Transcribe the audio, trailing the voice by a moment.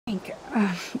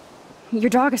Your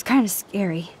dog is kind of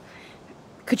scary.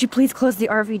 Could you please close the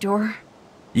RV door?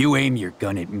 You aim your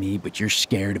gun at me, but you're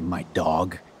scared of my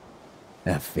dog?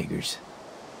 That figures.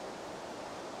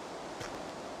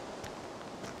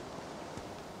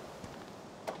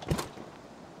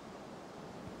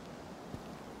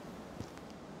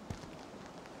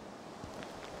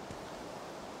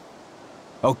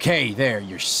 Okay, there,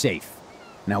 you're safe.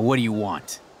 Now what do you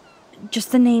want?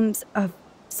 Just the names of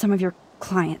some of your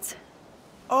clients.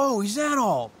 Oh, is that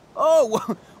all?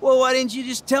 Oh, well, why didn't you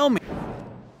just tell me?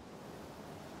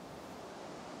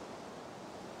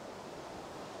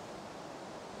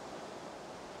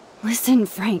 Listen,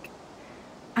 Frank.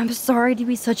 I'm sorry to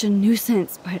be such a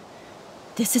nuisance, but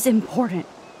this is important.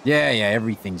 Yeah,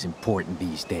 everything's important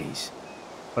these days.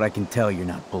 But I can tell you're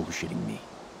not bullshitting me.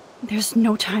 There's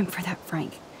no time for that,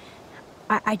 Frank.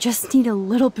 I just need a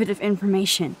little bit of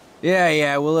information.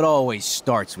 Yeah, well, it always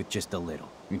starts with just a little.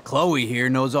 And Chloe here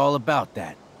knows all about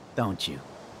that, don't you?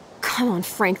 Come on,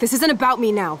 Frank, this isn't about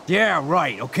me now. Yeah,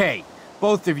 right, okay.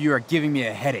 Both of you are giving me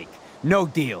a headache. No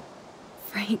deal.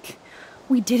 Frank,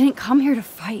 we didn't come here to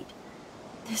fight.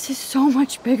 This is so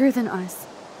much bigger than us.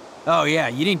 Oh yeah,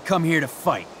 you didn't come here to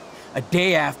fight. A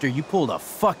day after, you pulled a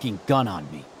fucking gun on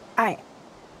me.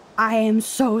 I am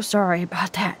so sorry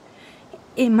about that.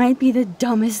 It might be the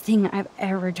dumbest thing I've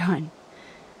ever done.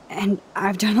 And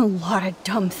I've done a lot of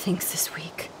dumb things this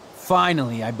week.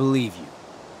 Finally, I believe you.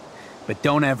 But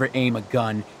don't ever aim a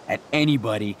gun at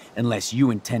anybody unless you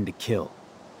intend to kill.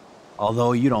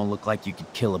 Although you don't look like you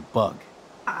could kill a bug.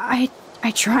 I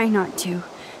try not to.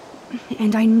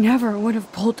 And I never would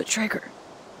have pulled the trigger.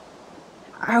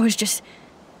 I was just...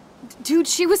 Dude,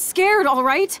 she was scared, all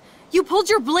right? You pulled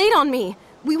your blade on me.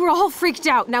 We were all freaked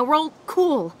out. Now we're all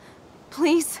cool.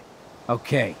 Please?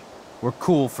 Okay, we're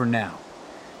cool for now.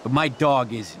 But my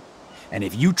dog isn't. And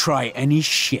if you try any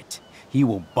shit, he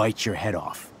will bite your head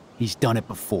off. He's done it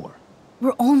before.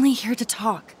 We're only here to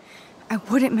talk. I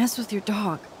wouldn't mess with your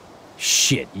dog.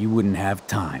 Shit, you wouldn't have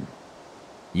time.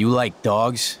 You like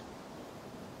dogs?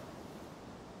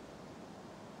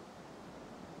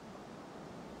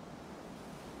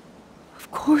 Of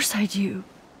course I do.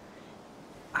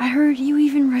 I heard you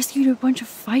even rescued a bunch of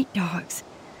fight dogs.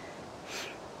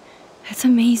 That's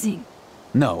amazing.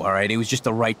 No, alright, it was just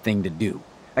the right thing to do.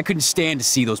 I couldn't stand to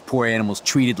see those poor animals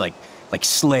treated like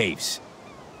slaves.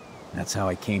 That's how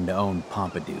I came to own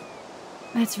Pompidou.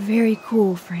 That's very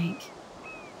cool, Frank.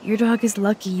 Your dog is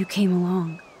lucky you came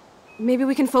along. Maybe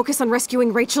we can focus on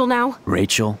rescuing Rachel now?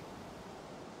 Rachel?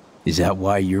 Is that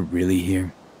why you're really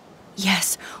here?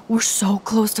 Yes, we're so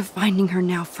close to finding her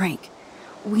now, Frank.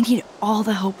 We need all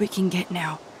the help we can get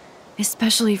now,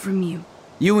 especially from you.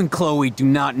 You and Chloe do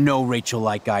not know Rachel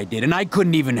like I did, and I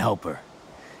couldn't even help her.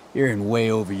 You're in way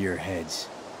over your heads.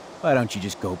 Why don't you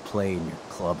just go play in your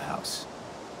clubhouse?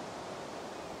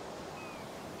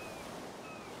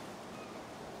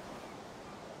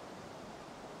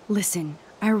 Listen,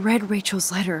 I read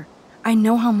Rachel's letter. I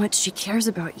know how much she cares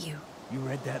about you. You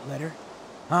read that letter?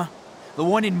 Huh? The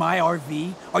one in my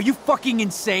RV? Are you fucking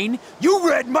insane? You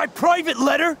read my private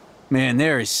letter? Man,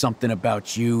 there is something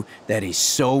about you that is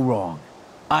so wrong.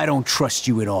 I don't trust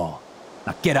you at all.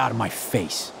 Now get out of my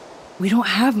face. We don't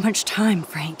have much time,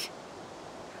 Frank.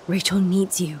 Rachel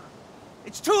needs you.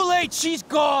 It's too late, she's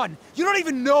gone! You don't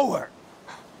even know her!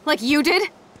 Like you did?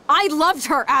 I loved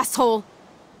her, asshole!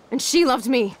 And she loved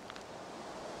me.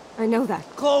 I know that.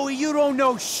 Chloe, you don't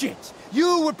know shit!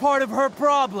 You were part of her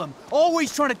problem,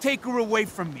 always trying to take her away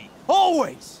from me.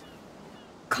 Always!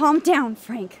 Calm down,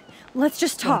 Frank. Let's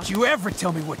just talk. Don't you ever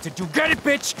tell me what to do. Get it,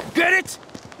 bitch? Get it?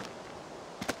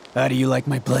 How do you like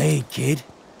my blade, kid?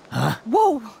 Huh?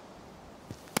 Whoa!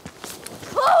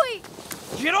 Chloe!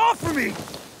 Get off of me!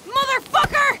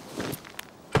 Motherfucker!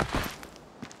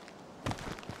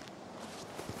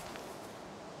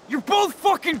 You're both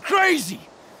fucking crazy!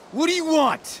 What do you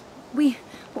want? We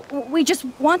just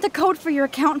want the code for your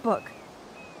account book.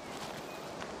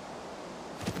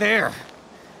 There.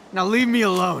 Now leave me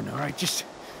alone, alright? Just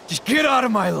get out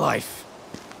of my life.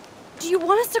 Do you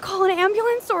want us to call an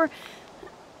ambulance, or...?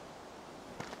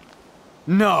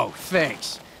 No,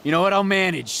 thanks. You know what? I'll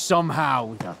manage somehow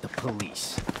without the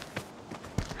police.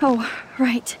 Oh,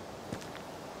 right.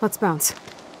 Let's bounce.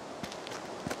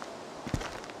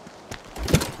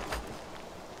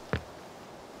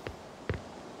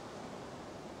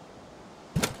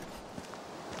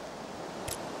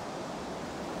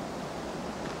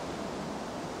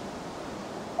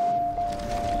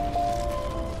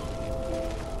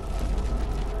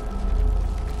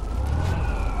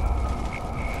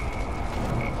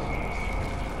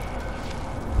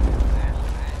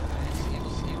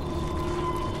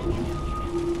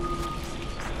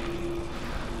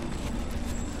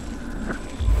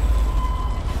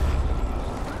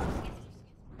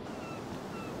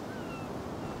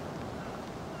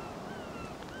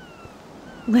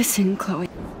 Listen, Chloe.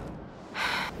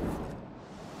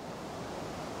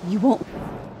 You won't...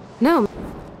 No.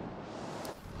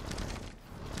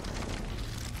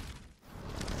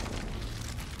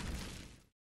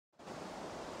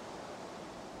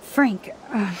 Frank,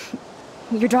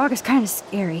 your dog is kind of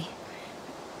scary.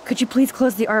 Could you please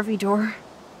close the RV door?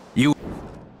 You...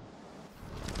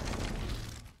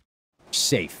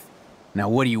 Safe. Now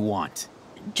what do you want?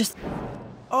 Just...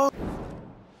 Oh.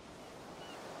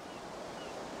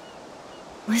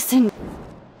 Listen.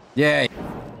 Yeah.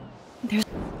 There's...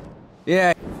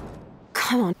 Yeah.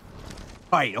 Come on.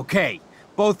 Right, okay.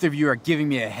 Both of you are giving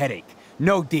me a headache.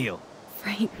 No deal.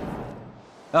 Frank...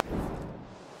 Uh.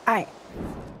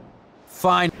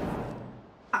 Fine.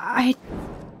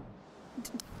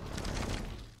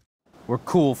 We're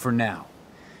cool for now.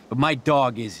 But my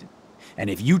dog isn't. And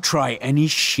if you try any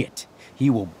shit, he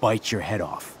will bite your head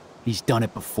off. He's done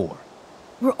it before.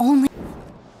 We're only...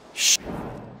 Shh.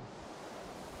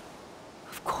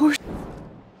 Of course.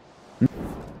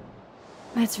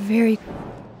 That's very...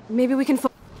 Maybe we can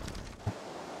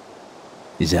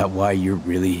Is that why you're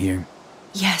really here?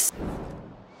 Yes.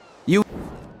 You...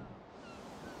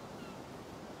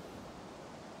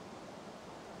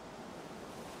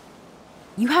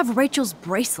 You have Rachel's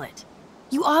bracelet.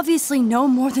 You obviously know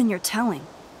more than you're telling.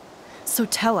 So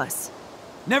tell us.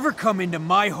 Never come into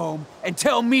my home and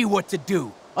tell me what to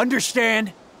do.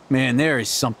 Understand? Man, there is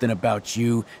something about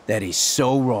you that is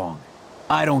so wrong.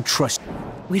 I don't trust...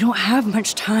 We don't have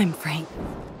much time, Frank.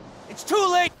 It's too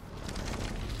late!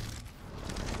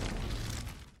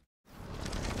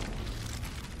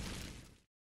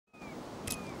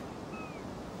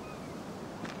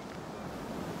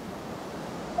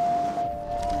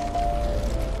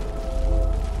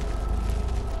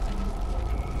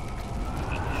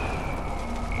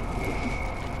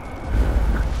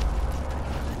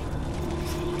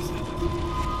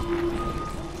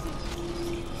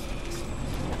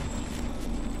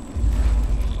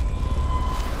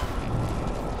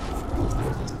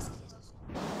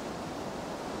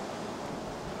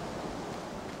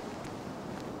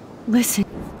 Listen.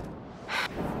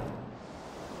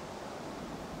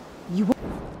 You...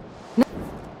 No.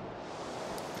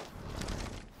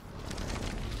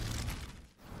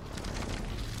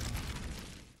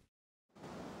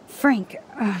 Frank,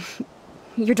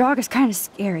 your dog is kind of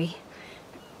scary.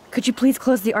 Could you please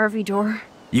close the RV door?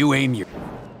 You aim your...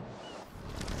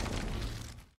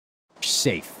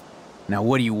 Safe. Now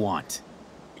what do you want?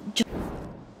 Just...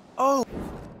 Oh!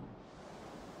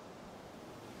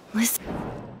 Listen.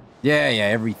 Yeah,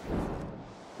 every...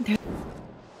 There...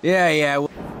 Yeah.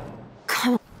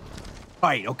 Come on.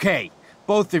 Right, okay.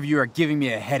 Both of you are giving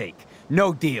me a headache.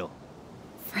 No deal.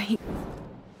 Frank...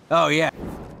 Oh, yeah.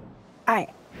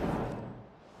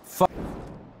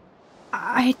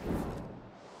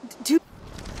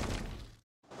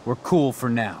 We're cool for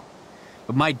now.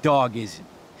 But my dog isn't.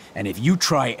 And if you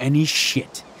try any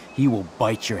shit, he will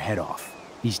bite your head off.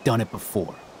 He's done it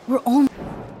before. We're only...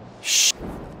 Shh.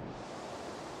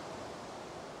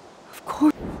 Of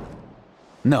course...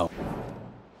 No.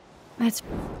 That's...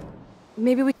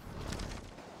 Maybe we...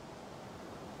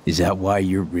 Is that why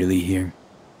you're really here?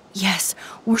 Yes,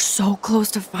 we're so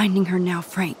close to finding her now,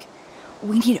 Frank.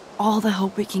 We need all the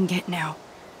help we can get now.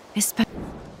 Especially...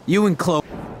 You and Chloe...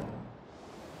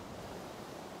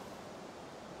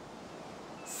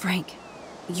 Frank,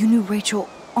 you knew Rachel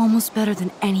almost better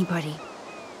than anybody.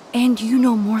 And you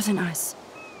know more than us.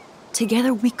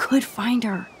 Together we could find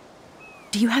her.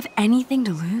 Do you have anything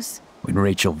to lose? When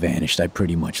Rachel vanished, I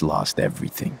pretty much lost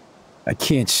everything. I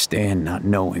can't stand not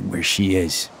knowing where she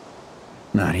is.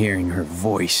 Not hearing her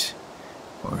voice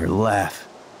or her laugh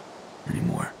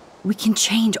anymore. We can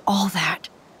change all that.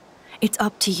 It's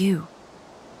up to you.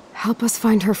 Help us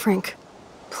find her, Frank.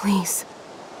 Please.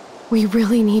 We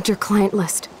really need your client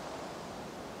list.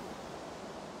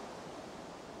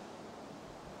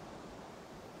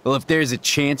 Well, if there's a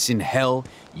chance in hell,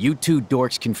 you two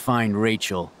dorks can find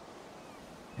Rachel.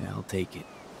 Yeah, I'll take it.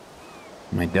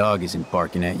 My dog isn't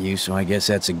barking at you, so I guess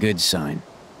that's a good sign.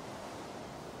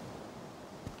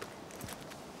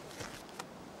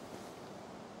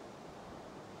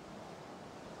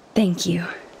 Thank you.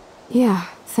 Yeah,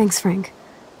 thanks, Frank.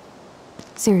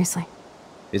 Seriously.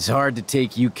 It's hard to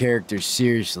take you characters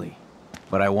seriously,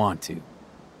 but I want to.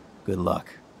 Good luck.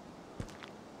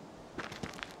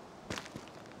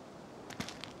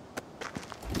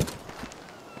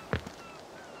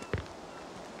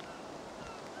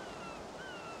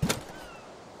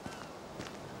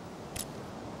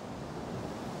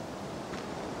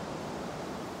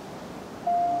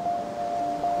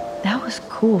 That was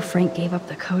cool Frank gave up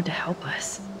the code to help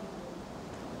us.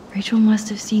 Rachel must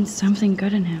have seen something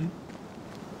good in him.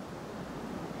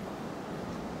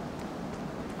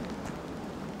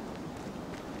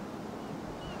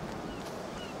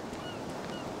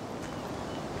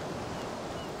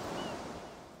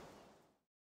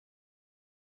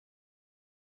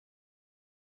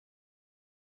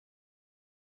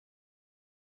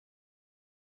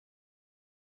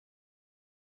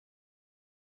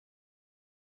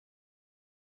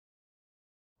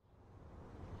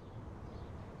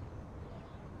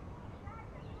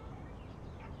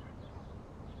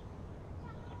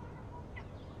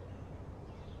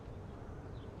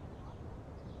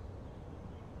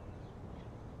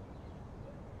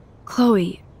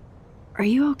 Chloe, are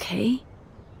you okay?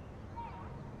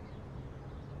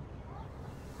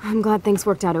 I'm glad things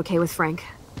worked out okay with Frank.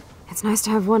 It's nice to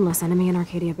have one less enemy in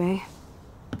Arcadia Bay.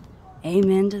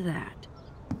 Amen to that.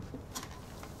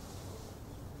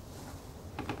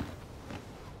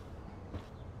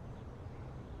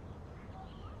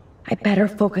 I better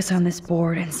focus on this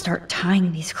board and start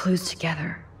tying these clues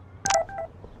together.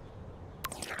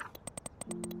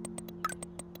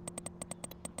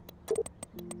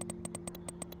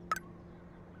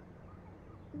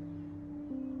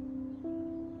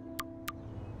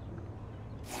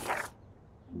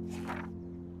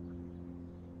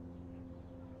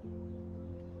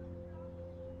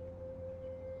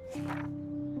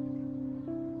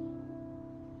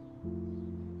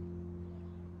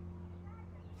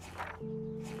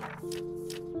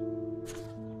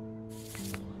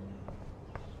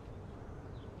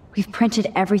 We've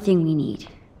printed everything we need.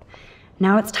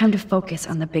 Now it's time to focus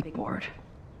on the big board.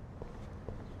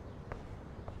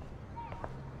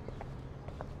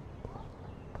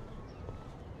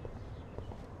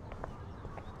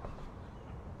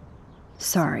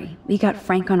 Sorry, we got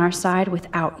Frank on our side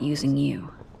without using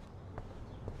you.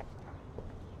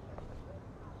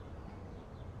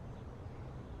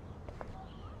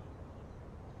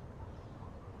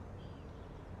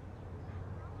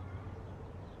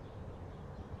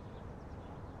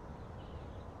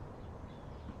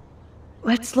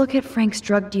 Let's look at Frank's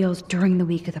drug deals during the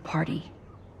week of the party.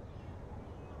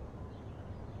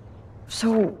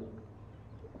 So,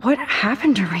 what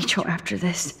happened to Rachel after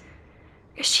this?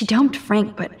 She dumped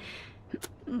Frank, but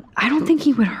I don't think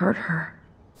he would hurt her.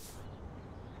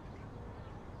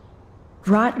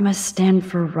 Rot must stand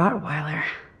for Rottweiler.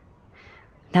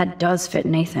 That does fit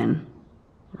Nathan.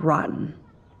 Rotten.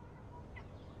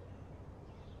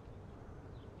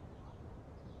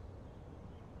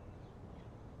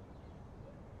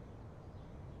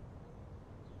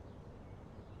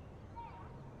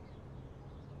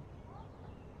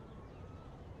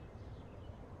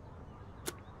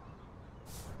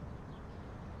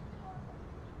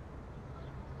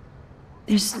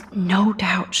 There's no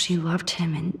doubt she loved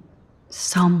him in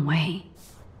some way.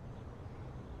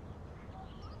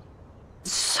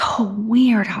 So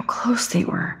weird how close they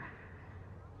were.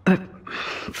 But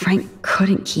Frank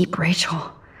couldn't keep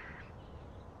Rachel.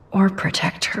 Or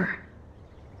protect her.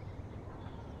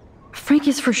 Frank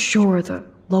is for sure the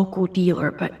local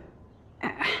dealer, but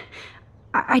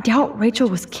I doubt Rachel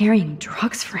was carrying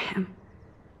drugs for him.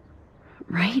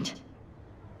 Right?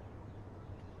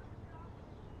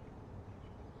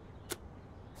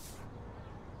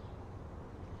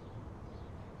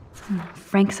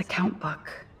 Frank's account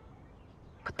book.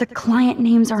 But the client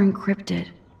names are encrypted.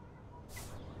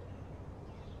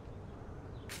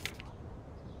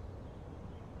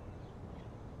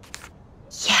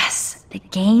 Yes, the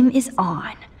game is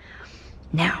on.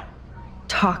 Now,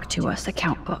 talk to us,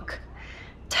 account book.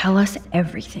 Tell us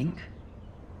everything.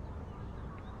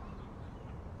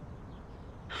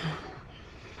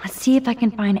 Let's see if I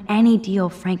can find any deal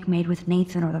Frank made with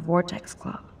Nathan or the Vortex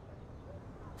Club.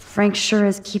 Frank sure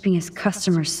is keeping his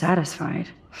customers satisfied.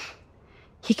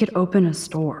 He could open a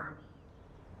store.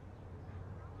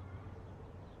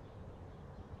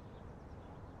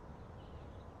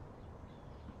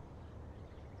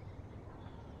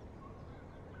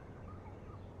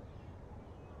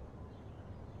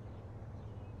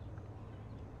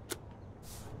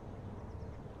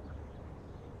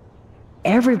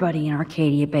 Everybody in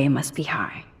Arcadia Bay must be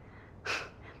high.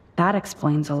 That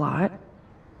explains a lot.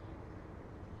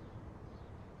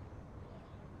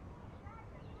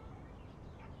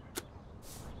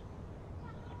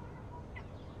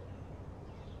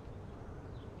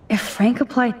 If Frank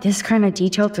applied this kind of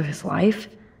detail to his life,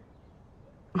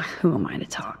 who am I to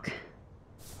talk?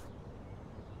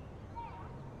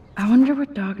 I wonder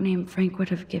what dog name Frank would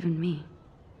have given me.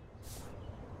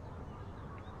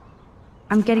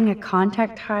 I'm getting a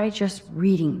contact high just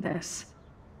reading this.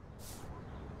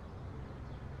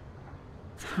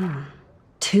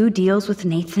 2 deals with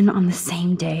Nathan on the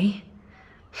same day?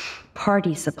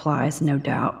 Party supplies, no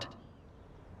doubt.